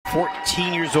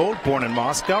14 years old, born in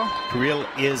Moscow. Kirill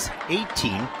is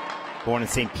 18, born in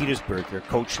St. Petersburg. They're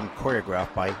coached and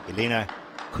choreographed by Elena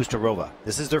Kustarova.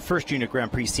 This is their first Junior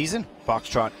Grand Prix season,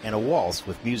 foxtrot and a waltz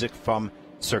with music from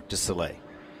Cirque du Soleil.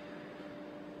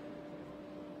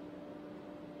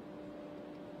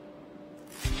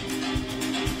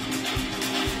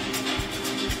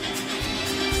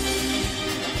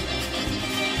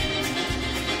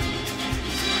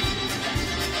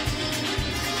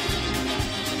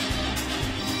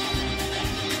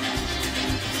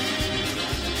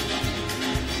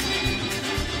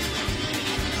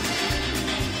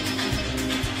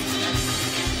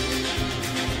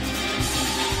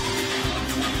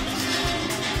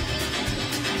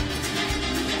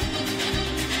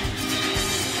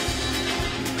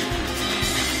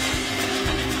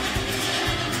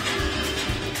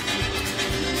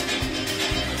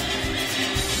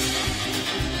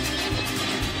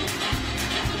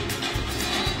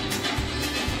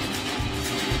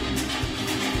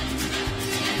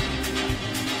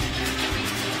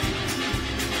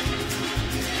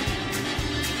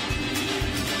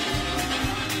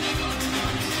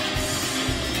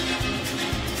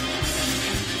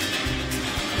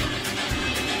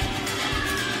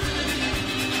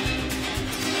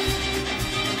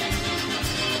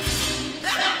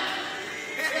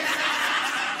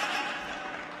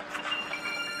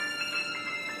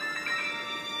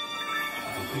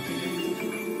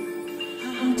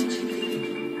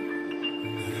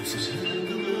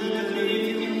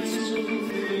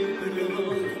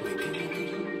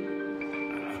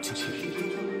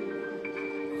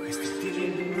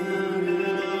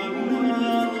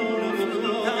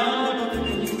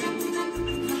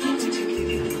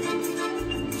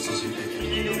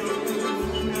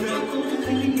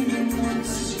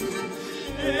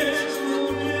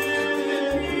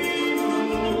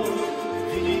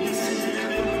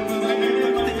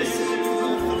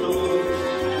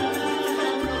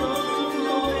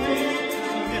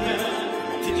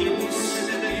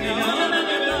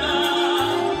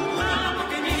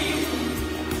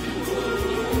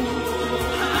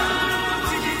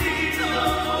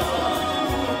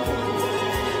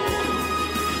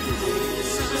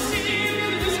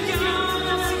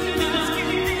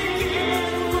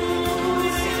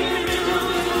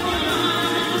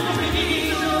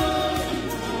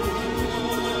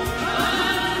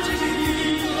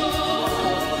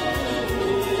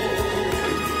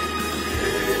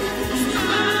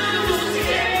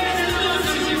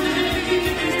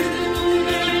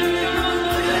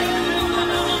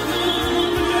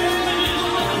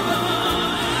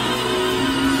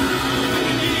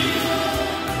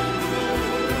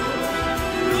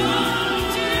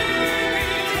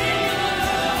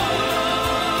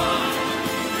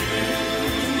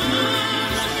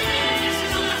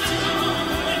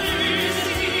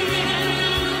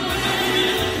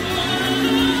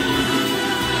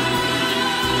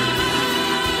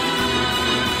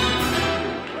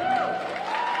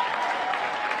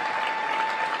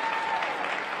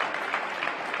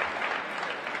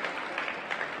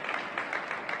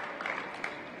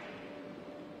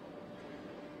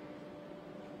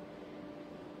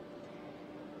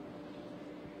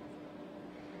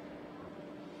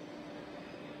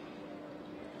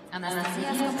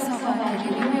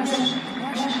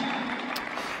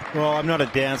 Well, I'm not a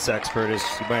dance expert, as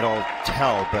you might all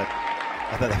tell, but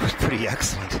I thought that was pretty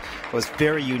excellent. It was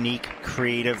very unique,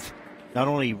 creative, not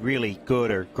only really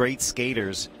good or great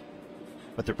skaters,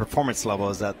 but their performance level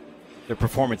is at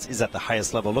the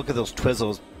highest level. Look at those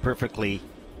twizzles, perfectly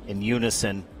in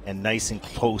unison and nice and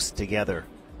close together.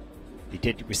 They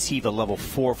did receive a level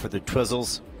 4 for the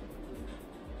twizzles.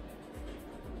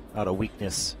 Not a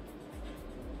weakness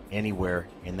anywhere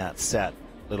in that set.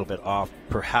 A little bit off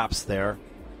perhaps there.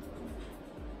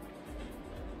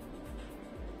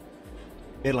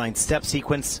 Midline step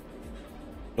sequence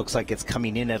looks like it's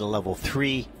coming in at a level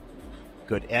 3.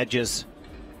 Good edges.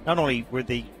 Not only were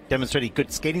they demonstrating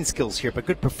good skating skills here, but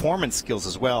good performance skills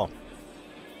as well.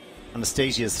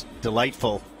 Anastasia is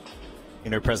delightful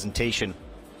in her presentation.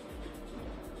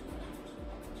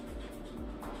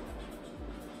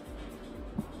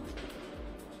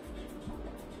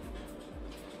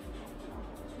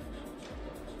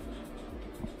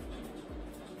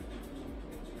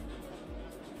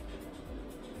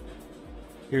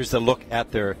 Here's the look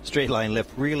at their straight line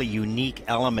lift. Really unique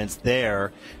elements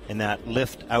there in that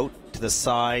lift out to the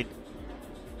side,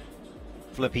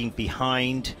 flipping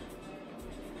behind,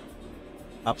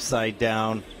 upside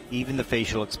down, even the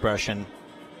facial expression.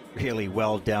 Really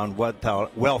well done, well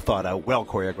thought out, well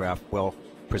choreographed, well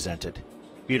presented.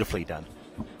 Beautifully done.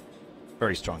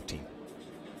 Very strong team.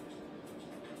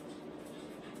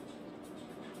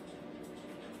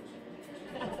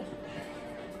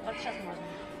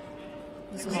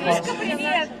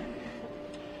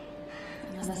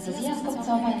 Anastasia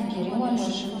SKOPTCOVA and Kirill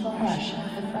ALESHIN from Russia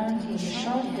have earned in the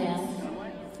short dance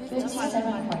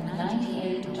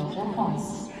 57.98 total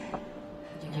points.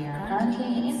 They are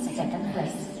currently in second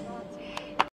place.